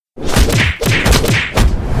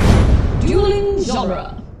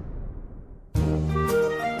genre.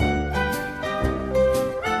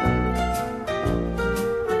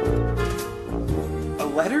 A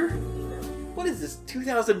letter? What is this,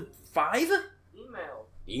 2005?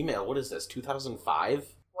 Email, what is this,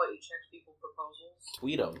 2005? What, you check people proposals?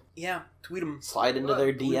 Tweet them. Yeah, tweet them. Slide into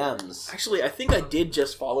their DMs. Actually, I think I did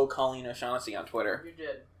just follow Colleen O'Shaughnessy on Twitter. You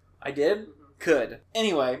did. I did? Mm-hmm. Good.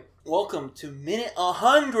 Anyway, welcome to Minute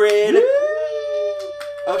 100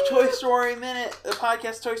 of Toy Story Minute, the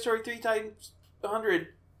podcast Toy Story 3 times 100.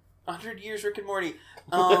 100 years Rick and Morty.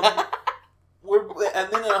 We're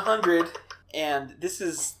at Minute 100, and this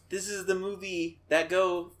is the movie that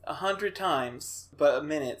go 100 times, but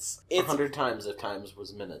minutes. It's 100 times if times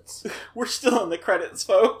was minutes. We're still in the credits,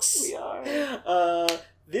 folks. We are.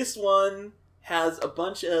 This one has a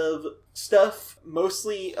bunch of stuff,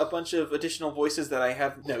 mostly a bunch of additional voices that I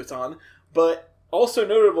have notes on, but also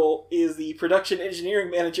notable is the production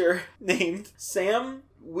engineering manager named Sam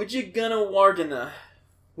Widjigana-Wardena.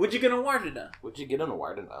 Would you get an award enough? What did you get an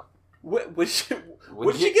award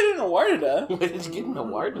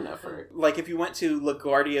for? Like if you went to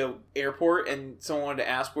LaGuardia Airport and someone wanted to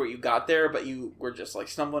ask where you got there, but you were just like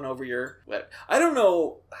stumbling over your... I don't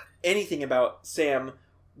know anything about Sam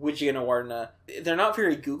Widjigana-Wardena. They're not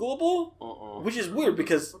very Googleable, which is weird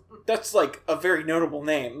because that's like a very notable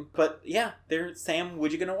name. But yeah, they're Sam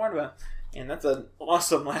Widjigana-Wardena, and that's an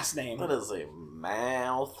awesome last name. That is a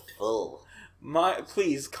mouthful.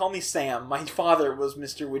 Please call me Sam. My father was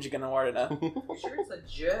Mr. Widjigana-Wardena. You sure it's a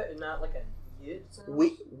J and not like a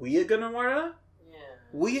Y? Widjigana-Wardena? Yeah.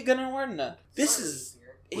 Widjigana-Wardena. This is...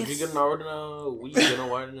 Would you get an award enough? We get an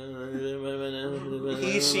award enough.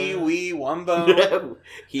 He, she, we, Wumbo.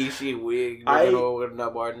 He, she, we get an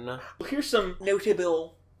award enough. Here's some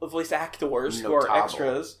notable voice actors who are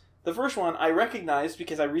extras. The first one I recognized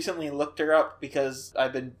because I recently looked her up because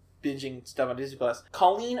I've been binging stuff on Disney Plus.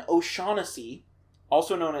 Colleen O'Shaughnessy,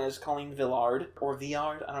 also known as Colleen Villard, or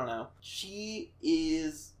Villard, I don't know. She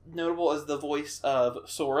is notable as the voice of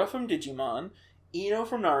Sora from Digimon, Ino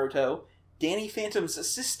from Naruto, Danny Phantom's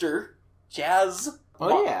sister, Jazz.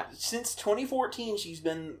 Oh, yeah. Since 2014, she's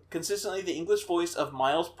been consistently the English voice of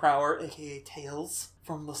Miles Prower, aka Tails,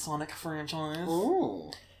 from the Sonic franchise. Ooh.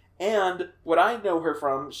 And what I know her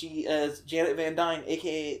from, she is Janet Van Dyne,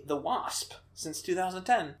 aka The Wasp, since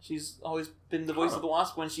 2010. She's always been the voice of The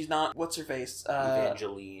Wasp when she's not, what's-her-face?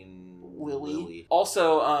 Evangeline Lily.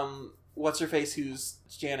 Also, what's-her-face who's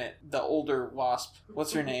Janet, the older Wasp.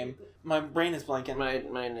 What's her name? My brain is blanking.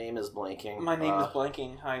 My name is blanking. My name is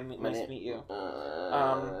blanking. Hi, nice to meet you.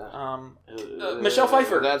 Michelle Michelle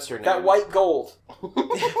Pfeiffer. That's her name. Got white gold.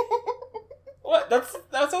 What? That's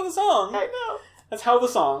how the song. I know. That's how the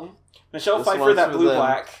song. Michelle This Pfeiffer, one's that for blue them.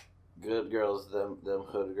 black. Good girls, them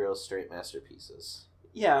hood girls, straight masterpieces.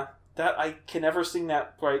 Yeah, that I can never sing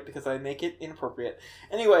that right because I make it inappropriate.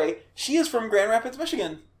 Anyway, she is from Grand Rapids,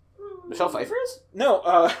 Michigan. Michelle Pfeiffer is? No,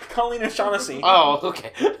 Colleen O'Shaughnessy. Oh,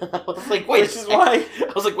 okay. I was like, wait a Which is second. why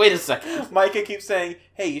I was like, wait a second. Micah keeps saying,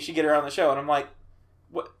 hey, you should get her on the show. And I'm like,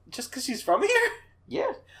 what? Just because she's from here?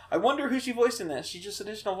 Yeah. I wonder who she voiced in this. She just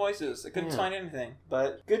additional voices. I couldn't find anything.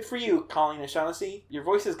 But good for you, Colleen O'Shaughnessy. Your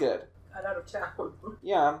voice is good. Got out of town.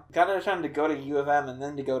 Yeah, got out of time to go to U of M and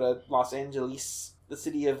then to go to Los Angeles, the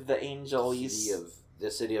city of the Angels.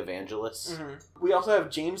 The city of Angeles. Mm-hmm. We also have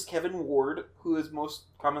James Kevin Ward, who is most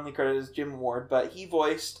commonly credited as Jim Ward, but he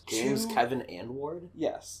voiced Kevin and Ward?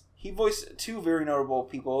 Yes. He voiced two very notable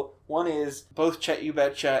people. One is both Chet You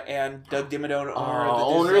Betcha and Doug Dimmadome,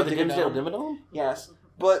 owner of the Dimsdale Dimmadome? Yes.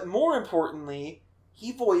 But more importantly,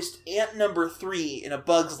 he voiced Ant Number 3 in A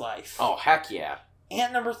Bug's Life. Oh, heck yeah.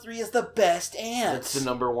 Ant Number 3 is the best ant. It's the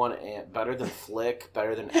number one ant. Better than Flick,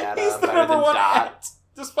 better than Ada, He's the better number than one Dot. ant,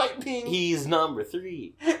 despite being... He's number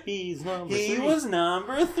 3. He's number 3. He was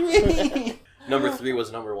number 3. Number 3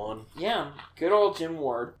 was number 1. Yeah, good old Jim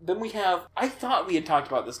Ward. Then we have... I thought we had talked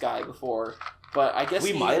about this guy before, but I guess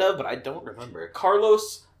we might have, but I don't remember.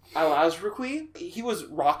 Carlos Alazraqui. He was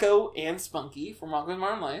Rocco and Spunky from Rocco's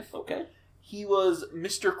Modern Life. Okay. He was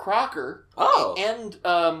Mr. Crocker. Oh. And,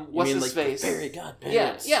 what's you mean, his like, face? The fairy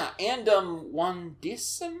godparents. Yeah, and,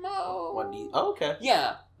 Wandissimo? Oh, okay.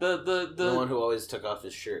 Yeah, the one who always took off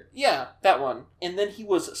his shirt. Yeah, that one. And then he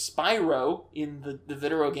was Spyro in the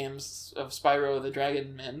video games of Spyro the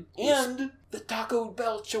Dragon Man. And the Taco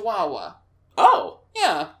Bell Chihuahua. Oh.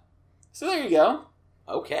 Yeah. So there you go.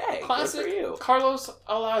 Okay. Classic Good for you. Carlos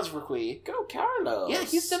Alazraqui. Go Carlos. Yeah,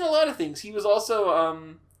 he's done a lot of things. He was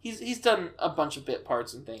also, he's done a bunch of bit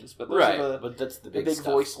parts and things, but those are but that's the the big big stuff.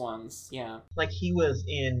 voice ones. Yeah. Like, he was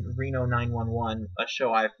in Reno 911, a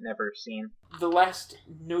show I've never seen. The last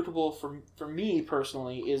notable for me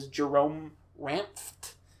personally is Jerome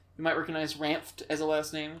Ramft. You might recognize Ramft as a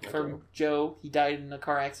last name from Okay. Joe. He died in a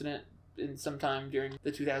car accident in sometime during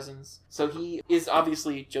the 2000s. So he is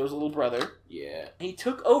obviously Joe's little brother. Yeah. He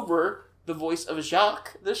took over the voice of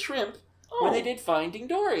Jacques the Shrimp when they did Finding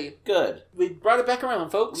Dory. Good. We brought it back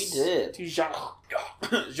around, folks. We did. To Jacques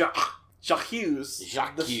Hughes.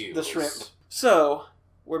 Jacques the, Hughes. the Shrimp. So,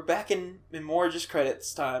 we're back in more just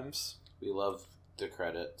credits times. We love the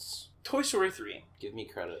credits. Toy Story 3. Give me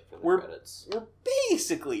credit for the We're- credits. We're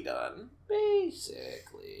basically done.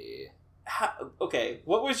 Basically. Okay,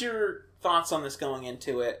 what was your thoughts on this going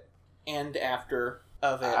into it and after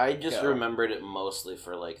of it? I just go? remembered it mostly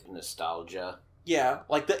for, like, nostalgia. Yeah,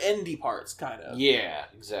 like the indie parts, kind of. Yeah,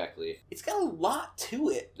 exactly. It's got a lot to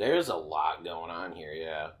it. There's a lot going on here,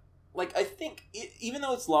 yeah. Like, I think, even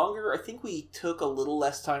though it's longer, I think we took a little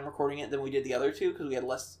less time recording it than we did the other two, because we had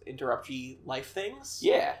less interrupty life things.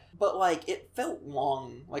 Yeah. But, like, it felt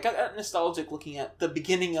long. Like, I got nostalgic looking at the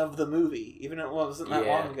beginning of the movie, even though it wasn't that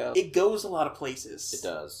Yeah. long ago. It goes a lot of places. It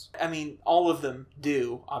does. I mean, all of them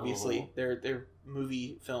do, obviously. Mhm. They're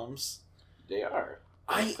movie films. They are.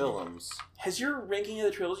 I- They're films. Has your ranking of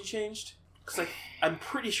the trilogy changed? Because, like, I'm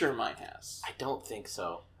pretty sure mine has. I don't think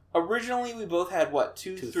so. Originally, we both had, what,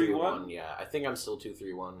 2, 3, 1? Yeah, I think I'm still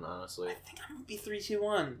 2-3-1, honestly. I think I'm going to be 3, 2,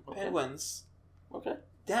 1. Okay. Penguins. Okay.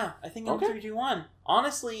 Yeah, I think I'm Okay. 3, 2, 1.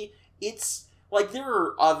 Honestly, it's... Like, there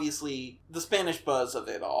are obviously... The Spanish buzz of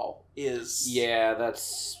it all is... Yeah,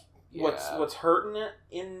 that's... Yeah. What's hurting it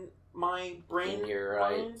in my brain. In your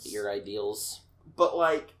minds. your ideals. But,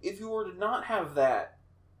 like, if you were to not have that,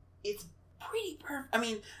 it's pretty perfect. I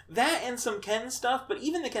mean, that and some Ken stuff, but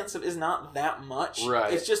even the Ken stuff is not that much.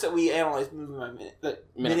 Right. It's just that we analyze movie by minute,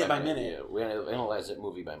 minute by minute. Yeah, we analyze it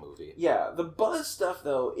movie by movie. Yeah, the Buzz stuff,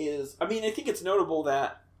 though, is... I mean, I think it's notable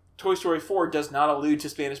that Toy Story 4 does not allude to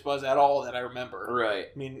Spanish Buzz at all that I remember. Right.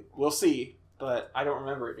 I mean, we'll see, but I don't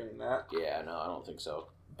remember it doing that. Yeah, no, I don't think so.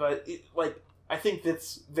 But, I think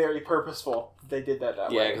that's very purposeful that they did that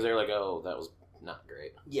way. Yeah, because they're like, oh, that was not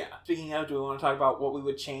great. Yeah. Speaking of, do we want to talk about what we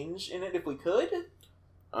would change in it if we could?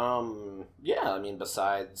 Yeah, I mean,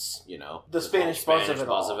 besides, you know... The whole Spanish buzz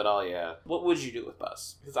of it all. Yeah. What would you do with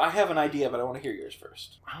Buzz? Because I have an idea, but I want to hear yours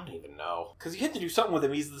first. I don't even know. Because you have to do something with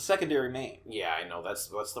him. He's the secondary main. Yeah, I know, that's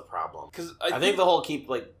the problem. Because I think the whole keep,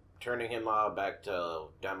 like, turning him back to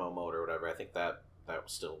demo mode or whatever, I think that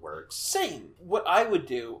still works. Same. What I would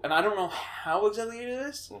do, and I don't know how exactly to do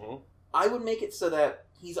this, Mm-hmm. I would make it so that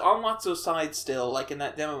he's on Lotso's side still, like in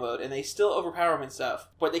that demo mode, and they still overpower him and stuff,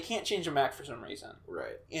 but they can't change him back for some reason.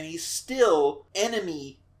 Right. And he's still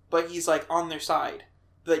enemy, but he's like on their side.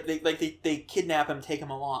 They kidnap him, take him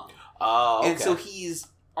along. Oh, okay. And so he's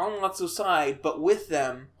on Lotso's side, but with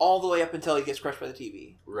them all the way up until he gets crushed by the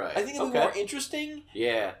TV. Right. I think it'd be more interesting,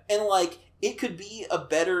 Yeah. and like it could be a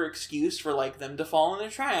better excuse for like them to fall in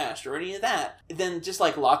the trash or any of that than just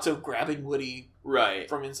like Lotso grabbing Woody Right.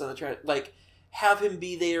 from inside the trash. Like have him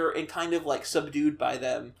be there and kind of like subdued by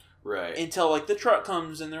them Right. until like the truck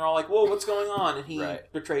comes and they're all like, "Whoa, what's going on?" And he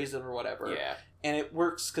Right. betrays them or whatever. Yeah. And it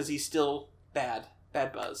works because he's still bad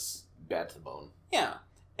Buzz. Bad to the bone. Yeah,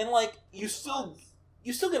 and like you still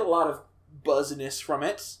get a lot of buzziness from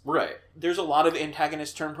it. Right. There's a lot of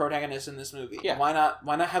antagonist turned protagonists in this movie. Yeah. Why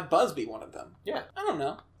not have Buzz be one of them? Yeah. I don't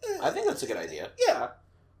know. I think that's a good idea. Yeah.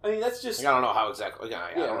 I mean, that's just... Like, I don't know how exactly...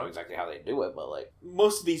 I Yeah. don't know exactly how they do it, but, like...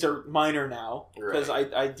 Most of these are minor now, because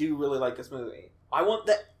I do really like this movie. I want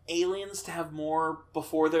the aliens to have more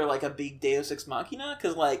before they're, like, a big Deus Ex Machina,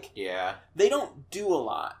 because, like, Yeah. they don't do a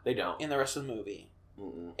lot They don't. in the rest of the movie.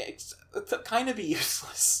 Mm-mm. It's kind of be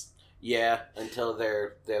useless. Yeah, until they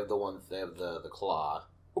have the claw.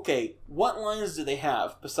 Okay, what lines do they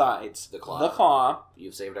have besides The claw. The Claw,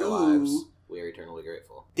 You've saved our Ooh. lives. We are eternally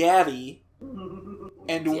grateful. Daddy,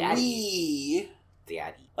 and Daddy. We?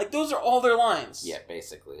 Daddy. Like, those are all their lines. Yeah,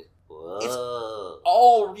 basically. Whoa.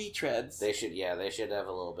 All retreads. They should have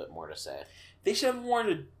a little bit more to say. They should have more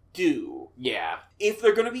to do. Yeah. If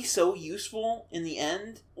they're going to be so useful in the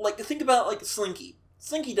end, like, think about, like, Slinky.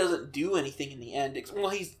 Slinky doesn't do anything in the end. Well,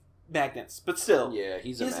 he's magnets, but still. Yeah,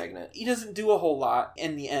 he's a magnet. He doesn't do a whole lot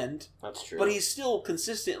in the end. That's true. But he's still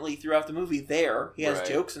consistently throughout the movie there. He has Right.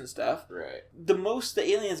 jokes and stuff. Right. The most the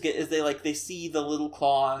aliens get is they see the little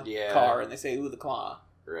claw car and they say, "Ooh, the claw."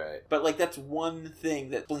 Right. But like that's one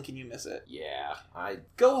thing that blink and you miss it. Yeah.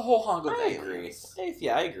 Go whole hog with I the agree. aliens.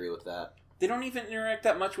 Yeah, I agree with that. They don't even interact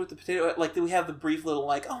that much with the potato. Like we have the brief little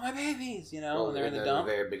like, "Oh my babies," when they're in the dump. At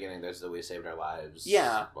the very beginning, there's the "We saved our lives."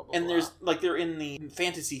 Yeah, blah, blah, and blah. there's like they're in the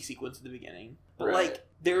fantasy sequence at the beginning. But Right. like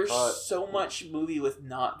There's so much movie with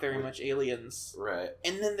not very much aliens. Right.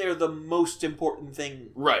 And then they're the most important thing.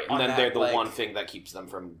 Right, and then they're the like, one thing that keeps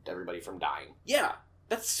everybody from dying. Yeah.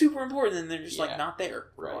 That's super important, and they're just, like, not there.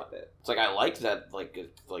 Right. It's like, I liked that, like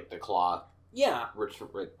the claw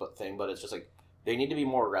thing, but it's just, like, they need to be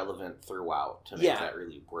more relevant throughout to make that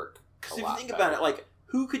really work. Because if you think about it, like,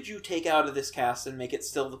 who could you take out of this cast and make it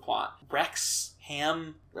still the plot? Rex,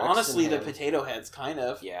 Ham, honestly, the potato heads, kind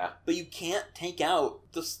of. Yeah. But you can't take out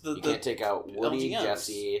you can't take out Woody, LGMs.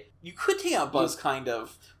 Jesse. You could take out Buzz, kind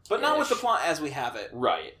of. But not with the plot as we have it.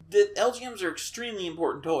 Right. The LGMs are extremely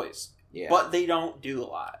important toys. Yeah. But they don't do a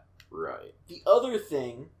lot. Right. The other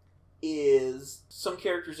thing is some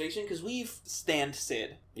characterization, because we've stand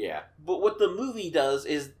Sid. Yeah. But what the movie does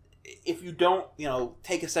is, if you don't,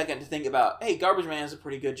 take a second to think about, hey, Garbage Man has a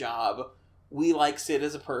pretty good job, we like Sid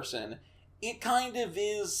as a person, it kind of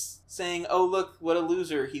is saying, oh, look, what a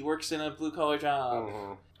loser, he works in a blue-collar job.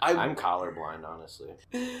 Mm-hmm. I'm colorblind, honestly.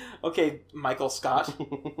 Okay, Michael Scott.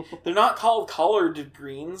 They're not called collard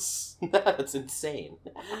greens. That's insane.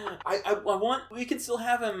 I want, we can still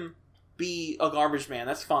have him be a garbage man,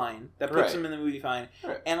 that's fine. That puts him in the movie fine.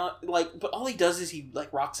 Right. And, but all he does is he,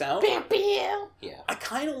 rocks out. Pew, pew. Yeah. I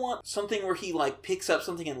kind of want something where he, picks up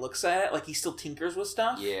something and looks at it, like he still tinkers with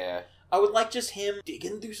stuff. Yeah. I would like just him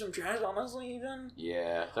digging through some trash, honestly, even.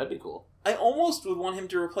 Yeah, that'd be cool. I almost would want him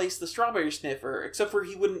to replace the strawberry sniffer, except for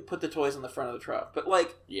he wouldn't put the toys on the front of the truck. But,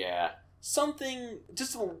 yeah. Something,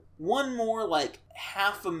 just one more,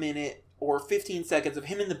 half a minute or 15 seconds of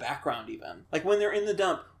him in the background, even. Like, when they're in the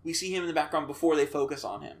dump, we see him in the background before they focus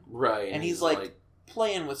on him. Right. And he's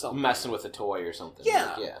playing with something. Messing with a toy or something.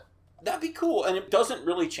 Yeah. Yeah. That'd be cool. And it doesn't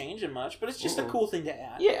really change it much, but it's just a cool thing to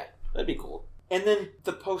add. Yeah, that'd be cool. And then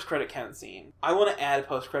the post-credit scene. I want to add a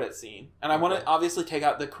post-credit scene. And I want to obviously take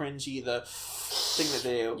out the cringy, the thing that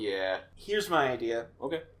they do. Yeah. Here's my idea.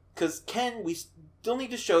 Okay. Because Ken, we still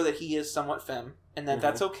need to show that he is somewhat femme, and that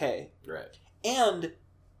that's okay. Right. And,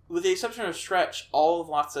 with the exception of Stretch, all of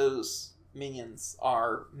Lotso's minions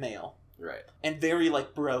are male. Right. And very,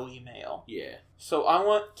 bro-y male. Yeah. So I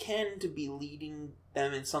want Ken to be leading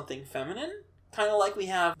them in something feminine. Kind of like we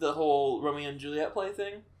have the whole Romeo and Juliet play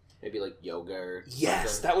thing. Maybe yoga or something.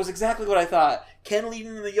 Yes, that was exactly what I thought. Ken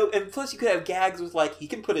leading in the yoga. And plus you could have gags with, he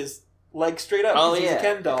can put his legs straight up because he's a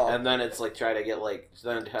Ken doll. And then it's, try to get,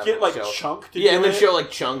 then have get, show, Chunk to yeah, do and then it. show,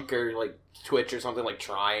 Chunk or, Twitch or something,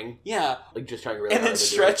 trying. Yeah. Just trying really and hard then to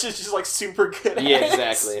Stretch is just, super good at Yeah, it.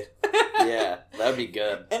 exactly. Yeah, that'd be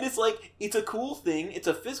good. And it's, it's a cool thing. It's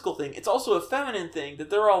a physical thing. It's also a feminine thing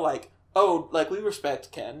that they're all oh, we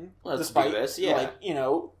respect Ken. Let's despite, do this, yeah.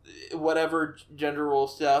 Whatever gender role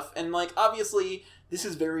stuff. And, obviously, this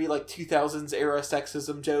is very, 2000s era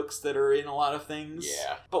sexism jokes that are in a lot of things.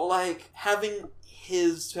 Yeah. But, having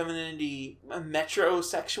his femininity,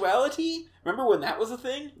 metrosexuality, remember when that was a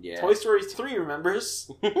thing? Yeah. Toy Story 3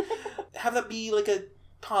 remembers. Have that be, a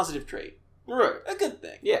positive trait. Right. A good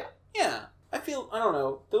thing. Yeah. Yeah. I don't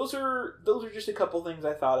know. Those are just a couple things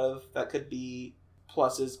I thought of that could be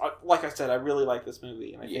pluses. Like I said, I really like this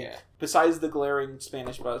movie, and I think besides the glaring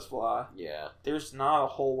Spanish buzz flaw, there's not a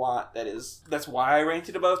whole lot that's why I ranked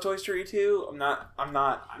it above Toy Story 2.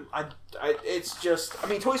 It's just,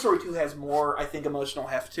 Toy Story 2 has more, I think, emotional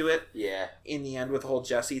heft to it. Yeah. In the end with the whole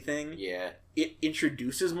Jessie thing. Yeah. It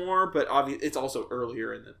introduces more, but obviously it's also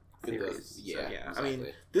earlier in the series. Yeah. So,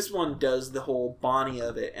 exactly. This one does the whole Bonnie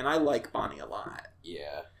of it, and I like Bonnie a lot.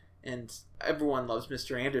 Yeah. And everyone loves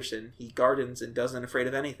Mr. Anderson. He gardens and doesn't afraid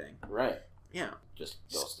of anything. Right. Yeah. Just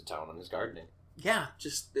goes to town on his gardening. Yeah,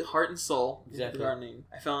 just heart and soul. Exactly. Gardening.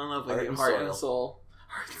 I fell in love with Heart it. and Heart soil. and soul.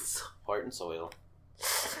 Heart and soul. Heart and soil.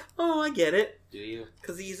 Oh, I get it. Do you?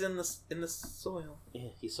 Because he's in the soil. Yeah,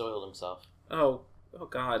 he soiled himself. Oh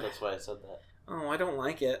God. That's why I said that. Oh, I don't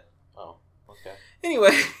like it. Oh, okay.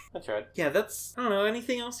 Anyway. I tried. Yeah, that's... I don't know,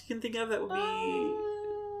 anything else you can think of that would be...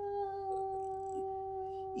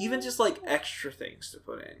 Even just, extra things to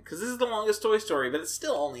put in. Because this is the longest Toy Story, but it's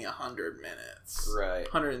still only 100 minutes. Right.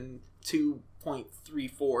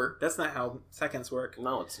 102.34. That's not how seconds work.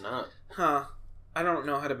 No, it's not. Huh. I don't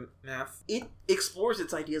know how to math. It explores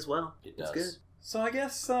its ideas well. It does. It's good. So I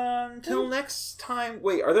guess, until next time...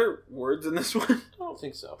 Wait, are there words in this one? I don't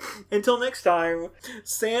think so. Until next time,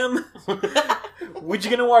 Sam, would you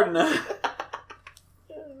get a Wardena?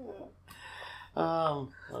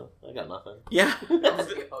 Well, I got nothing. Yeah. That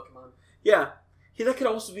could be a Pokemon. Yeah. That could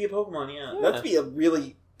also be a Pokemon, yeah.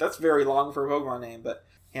 That's very long for a Pokemon name, but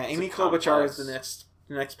yeah, Amy Klobuchar is the next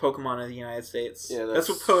Pokemon of the United States. Yeah, that's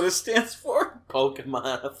what POTUS stands for.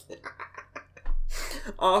 Pokemon.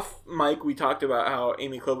 Off mic, we talked about how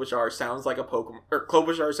Amy Klobuchar sounds like a Pokemon, or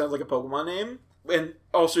Klobuchar sounds like a Pokemon name. And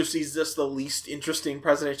also she's just the least interesting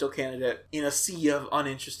presidential candidate in a sea of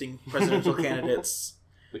uninteresting presidential candidates.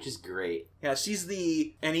 Which is great. Yeah, she's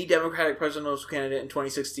any Democratic presidential candidate in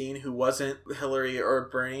 2016 who wasn't Hillary or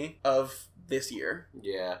Bernie of this year.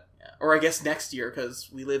 Yeah. Or I guess next year, because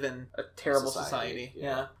we live in a terrible society.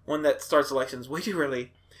 Yeah. One that starts elections way too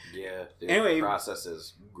early. Yeah. Anyway, the process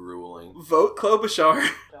is grueling. Vote Klobuchar.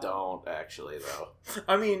 Don't actually, though.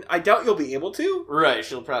 I mean, I doubt you'll be able to. Right,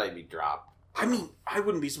 she'll probably be dropped. I mean, I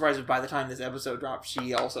wouldn't be surprised if by the time this episode drops,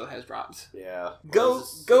 she also has dropped. Yeah. Go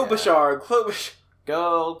Bashar. Klobuchar.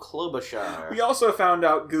 Go Klobuchar. We also found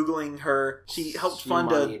out, Googling her, she helped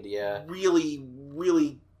fund a really,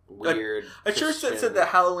 really weird a church that said that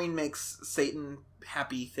Halloween makes Satan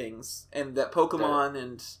happy things, and that Pokemon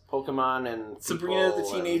and Sabrina the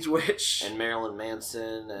Teenage Witch and Marilyn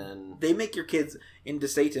Manson and they make your kids into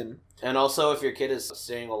Satan. And also, if your kid is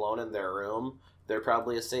staying alone in their room, they're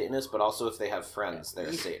probably a Satanist. But also, if they have friends, they're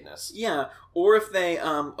a Satanist. Yeah, or if they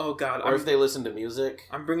if they listen to music.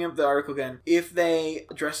 I'm bringing up the article again. If they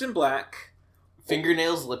dress in black,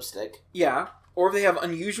 fingernails, lipstick. Yeah. Or if they have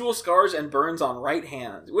unusual scars and burns on right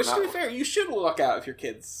hand. Which, to be fair, you should look out if your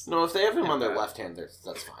kids... No, if they have them on their left hand,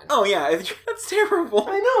 that's fine. Oh, yeah. That's terrible.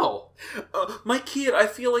 I know. My kid, I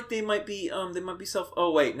feel like they might be self...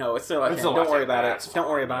 Oh, wait, no, it's their left hand. Don't worry about it. Don't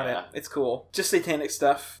worry about it. It's cool. Just satanic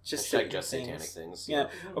stuff. Just satanic things. Yeah.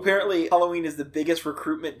 Apparently, Halloween is the biggest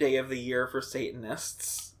recruitment day of the year for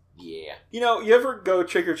Satanists. Yeah. You know, you ever go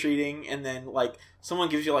trick-or-treating and then, like, someone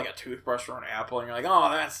gives you, like, a toothbrush or an apple and you're like,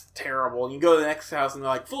 oh, that's terrible. And you go to the next house and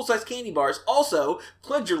they're like, full-size candy bars. Also,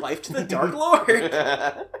 pledge your life to the Dark Lord.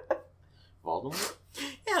 Voldemort?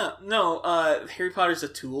 Yeah, no, Harry Potter's a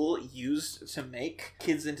tool used to make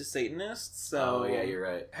kids into Satanists, so... Oh, yeah, you're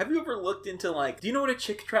right. Have you ever looked into, like... Do you know what a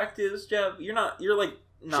Chick Tract is, Jeb? You're not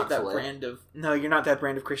that brand of... No, you're not that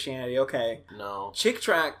brand of Christianity, okay. No. Chick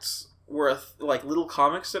Tracts were like little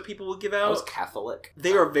comics that people would give out. I was Catholic.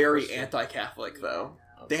 They are very anti-Catholic, though.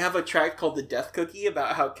 They have a tract called The Death Cookie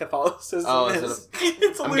about how Catholicism is.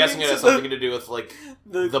 I'm guessing it has something to do with, like,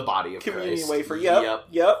 the body of communion Christ. Wafer.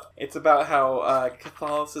 Yep. It's about how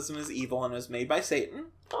Catholicism is evil and was made by Satan.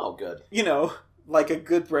 Oh, good. You know, like a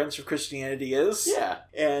good branch of Christianity is. Yeah.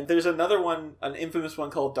 And there's another one, an infamous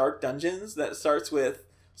one called Dark Dungeons, that starts with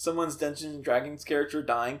someone's Dungeons & Dragons character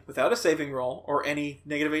dying without a saving roll or any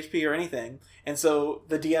negative HP or anything. And so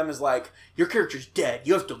the DM is like, your character's dead.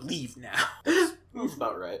 You have to leave now. That's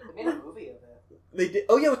about right. They made a movie of it. They did.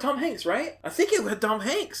 Oh, yeah, with Tom Hanks, right? I think it had Tom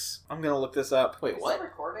Hanks. I'm going to look this up. Wait, what? Is that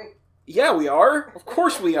recording? Yeah, we are. Of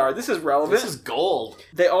course we are. This is relevant. This is gold.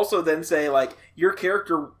 They also then say, like, your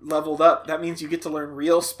character leveled up. That means you get to learn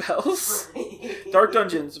real spells. Dark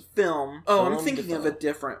Dungeons, film. Oh, I'm thinking of a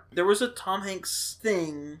different... There was a Tom Hanks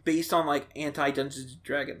thing based on, like, anti-Dungeons &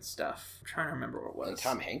 Dragons stuff. I'm trying to remember what it was. And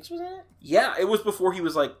Tom Hanks was in it? Yeah, it was before he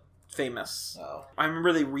was, like, famous. Oh. I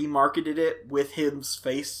remember they remarketed it with Him's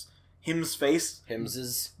face. Him's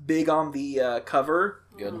big on the cover.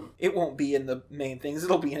 Good. It won't be in the main things.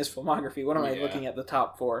 It'll be in his filmography. What am I looking at the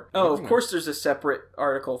top for? Oh, of course there's a separate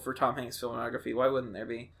article for Tom Hanks' filmography. Why wouldn't there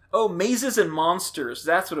be? Oh, Mazes and Monsters.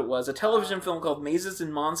 That's what it was. A television film called Mazes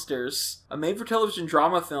and Monsters. A made-for-television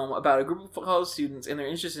drama film about a group of college students and their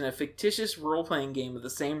interest in a fictitious role-playing game of the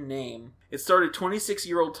same name. It starred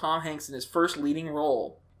 26-year-old Tom Hanks in his first leading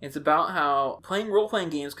role. It's about how playing role-playing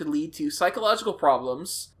games could lead to psychological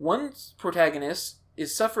problems. One protagonist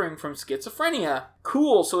is suffering from schizophrenia.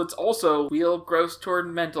 Cool, so it's also real gross toward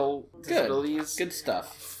mental disabilities. Good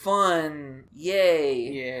stuff. Fun. Yay.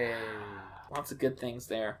 Yay. Lots of good things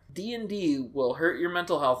there. D&D will hurt your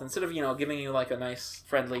mental health instead of, giving you like a nice,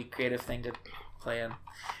 friendly, creative thing to play in.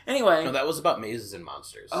 Anyway. No, that was about Mazes and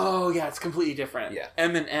Monsters. Oh, yeah, it's completely different. Yeah.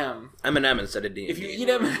 M&M. M&M instead of D&D. If you eat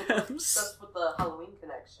M&Ms... That's with the Halloween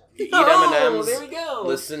connection. You eat M&Ms, there we go.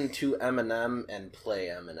 Listen to Eminem, and play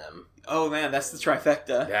Eminem. Oh, man, that's the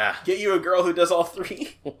trifecta. Yeah. Get you a girl who does all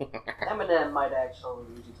three. Eminem might actually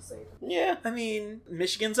lead you to Satan. Yeah, I mean,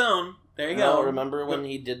 Michigan's own. There you go. Remember when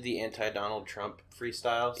he did the anti-Donald Trump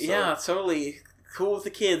freestyle? So... Yeah, totally. Cool with the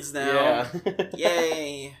kids now. Yeah.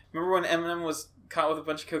 Yay. Remember when Eminem was caught with a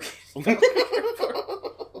bunch of cocaine?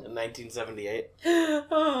 In 1978.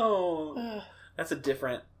 Oh. That's a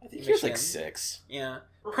different... I think he was like 6. Yeah.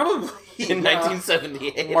 Probably. In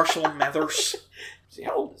 1978. Marshall Mathers. See,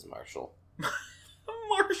 how old is Marshall?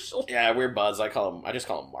 Marshall. Yeah, we're buds. I just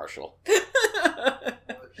call him Marshall.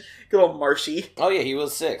 Good old Marshy. Oh yeah, he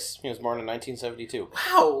was 6. He was born in 1972.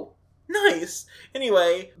 Wow. Nice.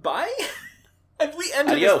 Anyway, bye. And we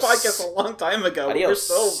ended this podcast a long time ago. Adios.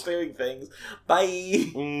 We're still doing things. Bye.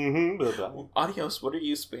 Mm-hmm. Bye-bye. Adios. What are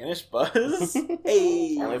you, Spanish Buzz?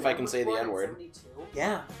 Hey. Only if I can say the N-word.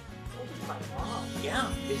 Yeah. It's my mom. Yeah.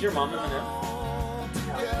 Is your mom in the know?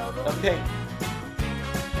 No. Okay.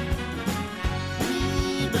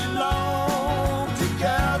 We belong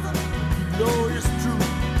together. No, it's true.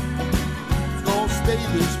 It's gonna stay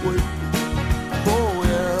this way.